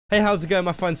Hey, how's it going,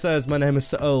 my fine sirs? My name is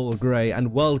SirEarlGrey,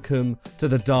 and welcome to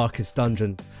the darkest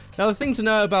dungeon. Now, the thing to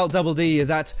know about Double D is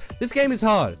that this game is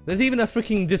hard. There's even a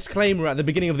freaking disclaimer at the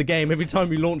beginning of the game every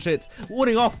time you launch it,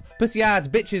 warning off pussy ass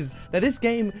bitches that this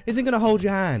game isn't gonna hold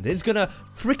your hand. It's gonna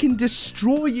freaking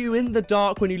destroy you in the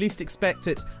dark when you least expect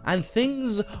it, and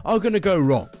things are gonna go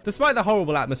wrong. Despite the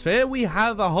horrible atmosphere, we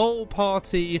have a whole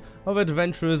party of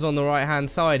adventurers on the right hand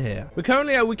side here. We're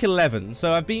currently at week 11,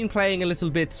 so I've been playing a little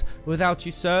bit without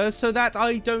you sirs, so that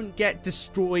I don't get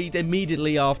destroyed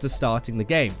immediately after starting the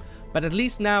game. But at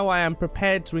least now I am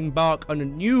prepared to embark on a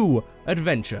new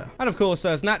adventure. And of course,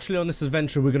 as naturally on this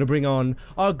adventure, we're going to bring on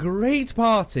our great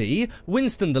party: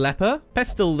 Winston the Leper,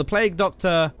 Pestil the Plague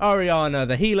Doctor, Ariana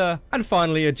the Healer, and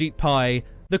finally Ajit Pai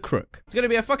the Crook. It's going to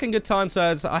be a fucking good time,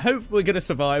 sirs. I hope we're going to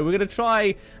survive. We're going to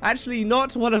try, actually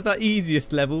not one of the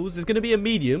easiest levels. It's going to be a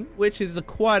medium, which is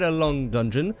quite a long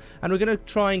dungeon, and we're going to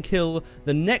try and kill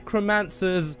the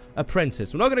Necromancer's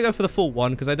Apprentice. We're not going to go for the full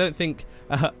one, because I don't think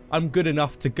I'm good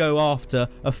enough to go after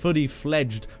a fully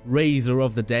fledged Raiser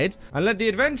of the Dead. And let the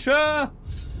adventure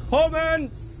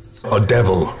commence! A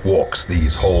devil walks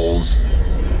these halls.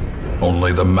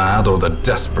 Only the mad or the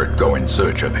desperate go in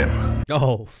search of him.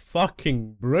 Oh,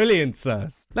 fucking brilliant,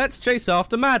 sirs. Let's chase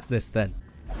after madness, then.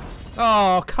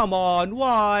 Oh, come on,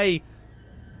 why?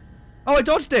 Oh, I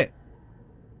dodged it.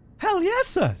 Hell yes,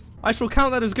 sirs. I shall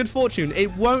count that as good fortune. It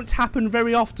won't happen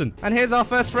very often. And here's our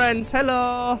first friends.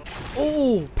 Hello.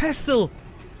 Oh, Pestil.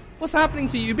 What's happening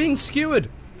to you? You're being skewered.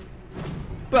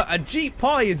 But Ajit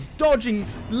Pai is dodging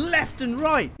left and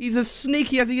right. He's as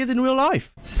sneaky as he is in real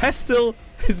life. Pestil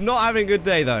is not having a good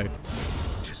day, though.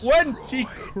 20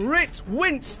 crit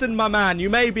Winston, my man. You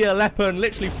may be a leper and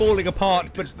literally falling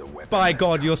apart, but by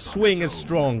God, your swing is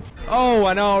strong. Oh,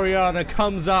 and Ariana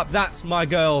comes up. That's my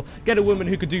girl. Get a woman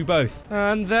who could do both.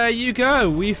 And there you go.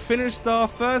 We finished our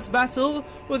first battle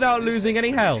without losing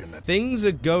any health. Things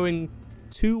are going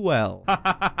too well.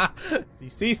 You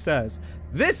see, sirs,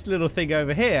 this little thing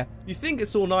over here, you think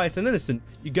it's all nice and innocent.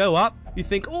 You go up, you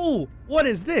think, oh, what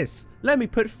is this? Let me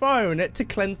put fire in it to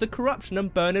cleanse the corruption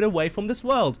and burn it away from this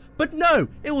world. But no,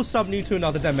 it will summon you to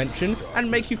another dimension and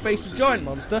make you face a giant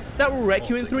monster that will wreck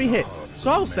you in 3 hits.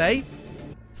 So I'll say,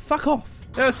 fuck off.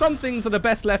 There are some things that are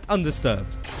best left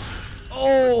undisturbed.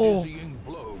 Oh,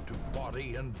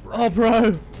 oh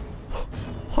bro,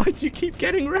 why'd you keep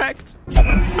getting wrecked?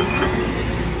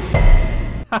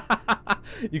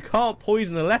 You can't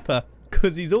poison a leper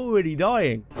because he's already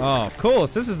dying. Oh, of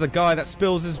course, this is the guy that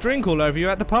spills his drink all over you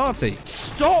at the party.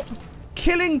 Stop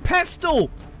killing Pestil!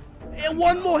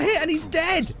 One more hit and he's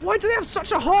dead. Why do they have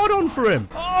such a hard-on for him?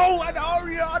 Oh, and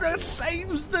Ariana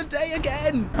saves the day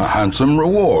again. A handsome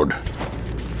reward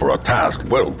for a task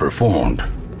well performed.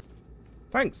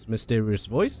 Thanks, mysterious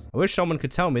voice. I wish someone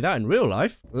could tell me that in real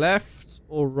life. Left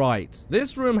or right?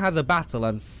 This room has a battle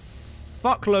and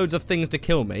fuckloads of things to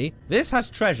kill me. This has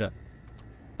treasure.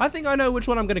 I think I know which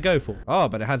one I'm going to go for. Oh,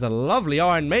 but it has a lovely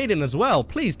Iron Maiden as well.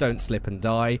 Please don't slip and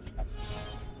die.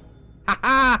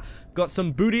 Haha! Got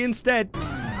some booty instead.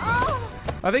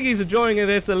 I think he's enjoying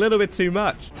this a little bit too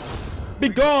much.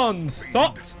 Begone,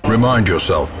 thought! Remind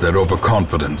yourself that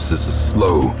overconfidence is a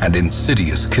slow and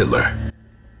insidious killer.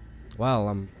 Well,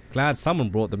 I'm glad someone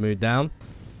brought the mood down.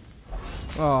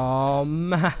 Oh,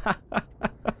 man.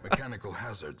 Mechanical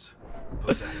hazards.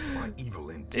 Possessed by evil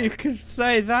intent. You could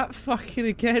say that fucking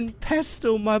again.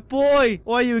 Pestil, my boy.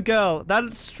 Why are you a girl?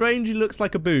 That strangely looks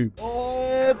like a boob.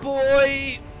 Oh,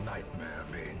 boy. Nightmare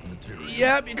made material.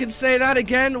 Yep, you can say that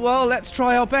again. Well, let's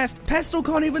try our best. Pestil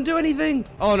can't even do anything.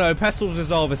 Oh, no. Pestil's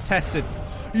resolve is tested.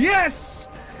 Yes!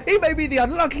 He may be the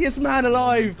unluckiest man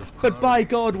alive, but by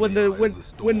God, when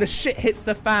the shit hits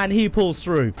the fan, he pulls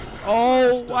through.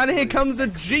 Oh, and here comes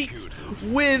Ajit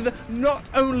with not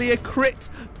only a crit,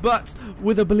 but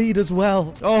with a bleed as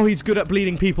well. Oh, he's good at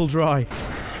bleeding people dry.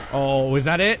 Oh, is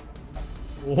that it?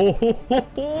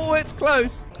 Oh, it's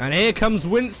close. And here comes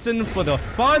Winston for the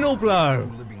final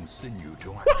blow.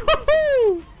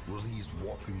 Woohoo!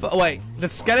 Wait, the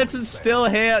skeleton's still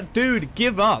here? Dude,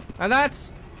 give up. And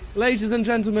that's, ladies and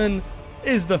gentlemen,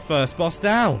 is the first boss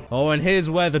down. Oh, and here's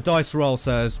where the dice roll,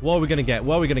 sirs. What are we gonna get?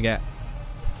 What are we gonna get?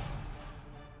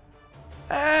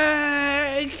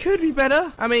 It could be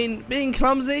better. I mean, being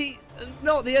clumsy,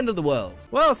 not the end of the world.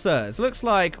 Well, sirs, looks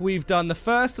like we've done the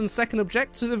first and second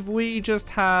objective. We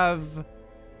just have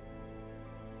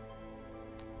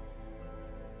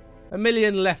 1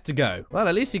 million left to go. Well,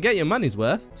 at least you get your money's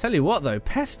worth. Tell you what, though,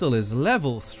 Pestil is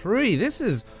level 3. This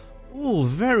is all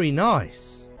very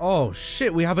nice. Oh,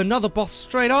 shit, we have another boss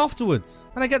straight afterwards.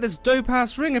 And I get this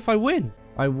dope-ass ring if I win.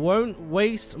 I won't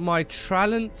waste my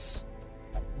talents.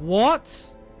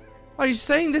 What? Are you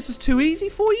saying this is too easy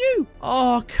for you?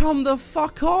 Oh, come the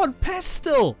fuck on,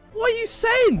 Pestle. What are you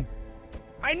saying?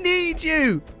 I need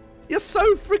you. You're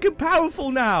so freaking powerful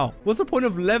now. What's the point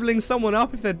of leveling someone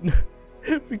up if they're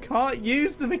if we can't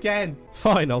use them again?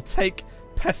 Fine, I'll take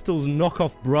Pestle's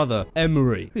knockoff brother,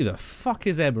 Emery. Who the fuck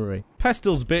is Emery?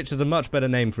 Pestle's bitch is a much better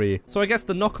name for you. So I guess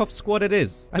the knockoff squad it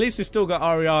is. At least we've still got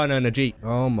Ariana and Ajit.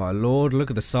 Oh my lord, look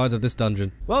at the size of this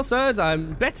dungeon. Well, sirs,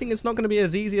 I'm betting it's not going to be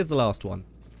as easy as the last one.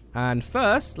 And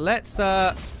first, let's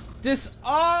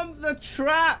disarm the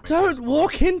trap. Don't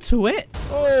walk into it.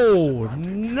 Oh,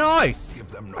 nice.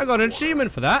 I got an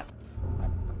achievement for that.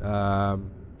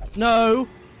 No.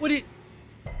 What do you...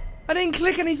 I didn't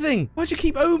click anything. Why'd you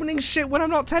keep opening shit when I'm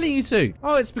not telling you to?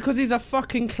 Oh, it's because he's a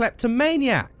fucking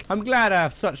kleptomaniac. I'm glad I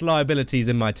have such liabilities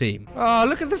in my team. Oh,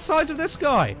 look at the size of this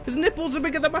guy. His nipples are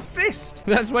bigger than my fist.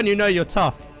 That's when you know you're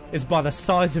tough. Is by the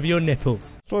size of your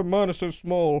nipples. So mine are so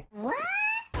small.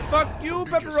 Fuck you,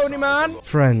 pepperoni man.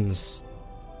 Friends,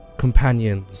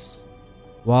 companions,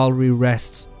 while we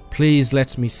rest, please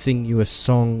let me sing you a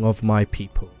song of my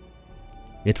people.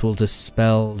 It will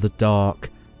dispel the dark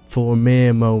for a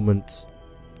mere moment,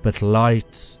 but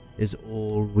light is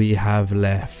all we have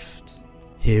left.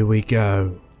 Here we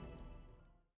go.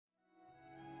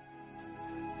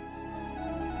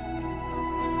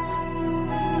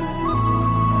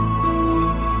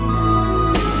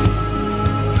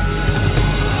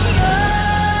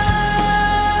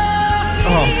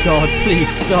 Oh God, please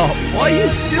stop. Why are you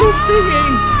still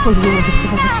singing? Oh Lord, if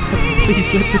thou hast heaven,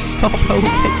 please let this stop. I will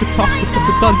take the darkness of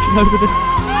the dungeon over this.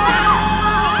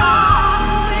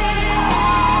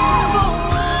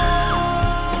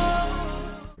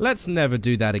 Let's never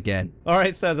do that again.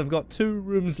 Alright, sirs, I've got 2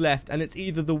 rooms left, and it's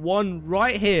either the one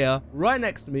right here, right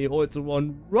next to me, or it's the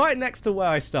one right next to where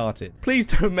I started. Please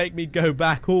don't make me go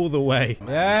back all the way.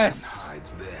 Yes!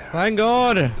 Thank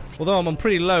God! Although I'm on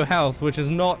pretty low health, which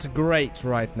is not great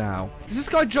right now. Is this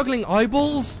guy juggling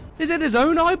eyeballs? Is it his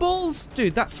own eyeballs?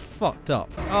 Dude, that's fucked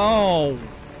up. Oh,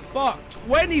 fuck.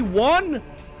 21?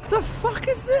 The fuck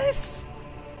is this?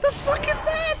 The fuck is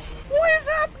that? What is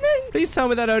happening? Please tell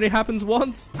me that only happens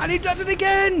once. And he does it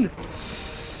again!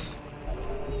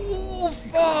 Oh,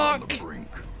 fuck!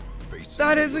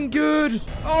 That isn't good!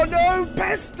 Oh no,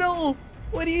 Pestle!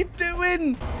 What are you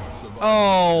doing?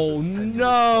 Oh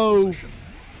no!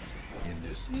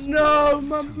 No,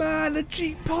 my man, the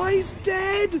cheap pie's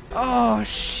dead! Oh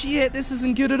shit, this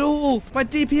isn't good at all! My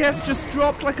DPS just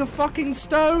dropped like a fucking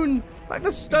stone! Like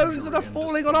the stones that are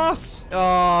falling on us.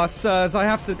 Oh, sirs, I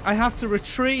have to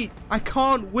retreat. I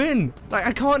can't win. Like,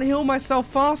 I can't heal myself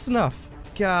fast enough.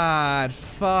 God,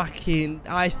 fucking,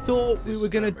 I thought we were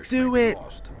gonna do it.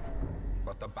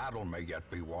 But the battle may yet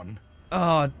be won.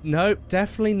 Oh, nope,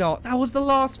 definitely not. That was the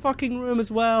last fucking room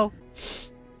as well.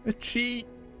 A cheat.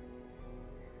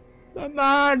 My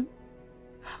man,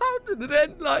 how did it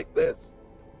end like this?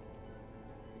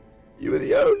 You were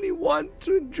the only one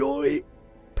to enjoy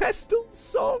Pestle's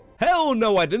song. Hell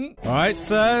no, I didn't. Alright,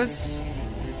 sirs.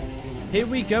 Here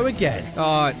we go again.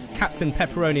 Oh, it's Captain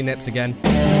Pepperoni Nips again.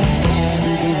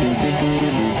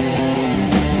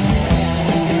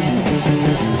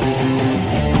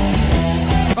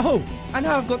 Oh, and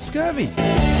now I've got scurvy.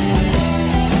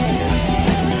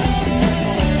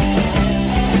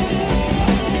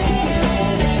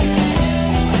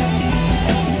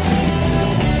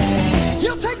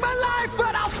 You'll take my life,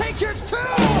 but I'll take yours too.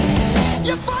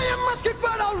 You fire musket,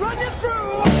 but I'll run you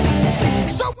through.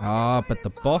 So but the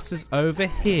boss is over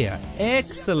here.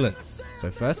 Excellent.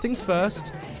 So first things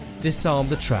first, disarm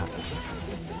the trap.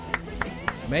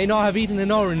 May not have eaten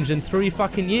an orange in 3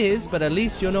 fucking years, but at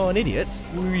least you're not an idiot.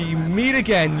 We meet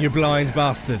again, you blind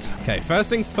bastard. Okay, first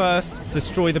things first,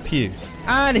 destroy the pews.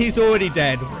 And he's already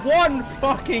dead. 1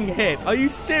 fucking hit. Are you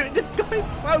serious? This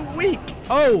guy's so weak.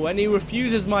 Oh, and he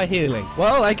refuses my healing.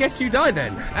 Well, I guess you die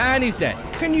then. And he's dead.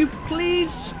 Can you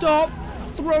please stop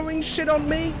throwing shit on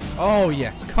me? Oh,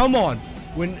 yes. Come on.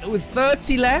 With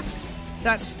 30 left,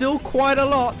 that's still quite a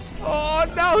lot. Oh,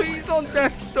 no, he's on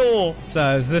death's door.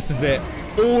 Sirs, this is it.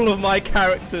 All of my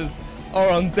characters are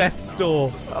on death's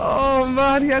door. Oh,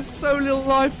 man, he has so little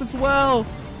life as well.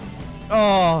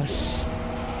 Oh,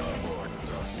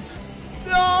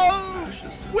 no!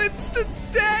 Winston's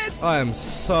dead! I am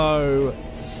so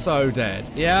dead.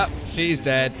 Yep, she's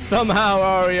dead. Somehow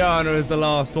Ariana is the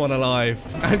last one alive.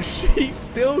 And she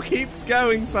still keeps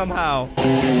going somehow.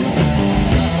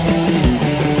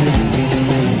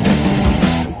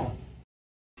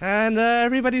 And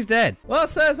everybody's dead. Well,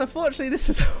 sirs, unfortunately, this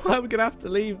is how I'm gonna have to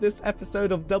leave this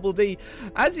episode of Double D.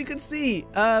 As you can see,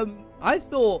 I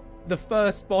thought the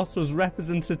first boss was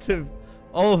representative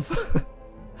of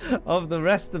of the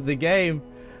rest of the game.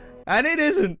 And it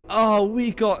isn't. Oh,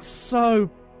 we got so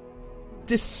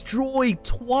destroyed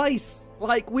twice.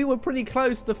 Like, we were pretty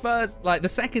close the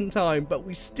second time, but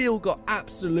we still got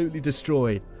absolutely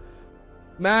destroyed.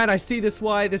 Man, I see this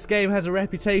why this game has a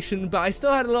reputation, but I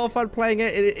still had a lot of fun playing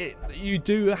it. You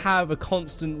do have a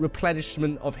constant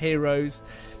replenishment of heroes,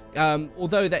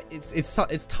 although that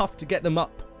it's tough to get them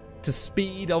up to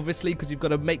speed, obviously, because you've got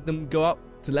to make them go up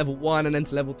to level 1 and then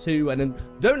to level 2, and then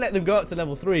don't let them go up to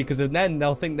level 3, because then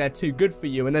they'll think they're too good for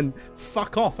you and then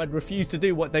fuck off and refuse to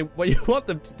do what you want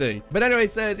them to do. But anyway,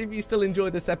 sirs, if you still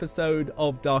enjoyed this episode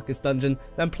of Darkest Dungeon,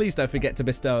 then please don't forget to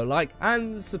bestow a like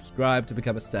and subscribe to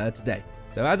become a Sir today.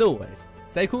 So as always,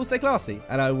 stay cool, stay classy,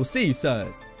 and I will see you,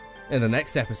 sirs, in the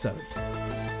next episode.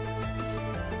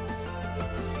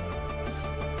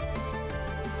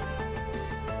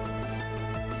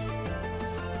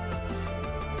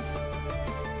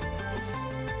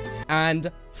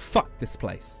 And fuck this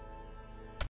place.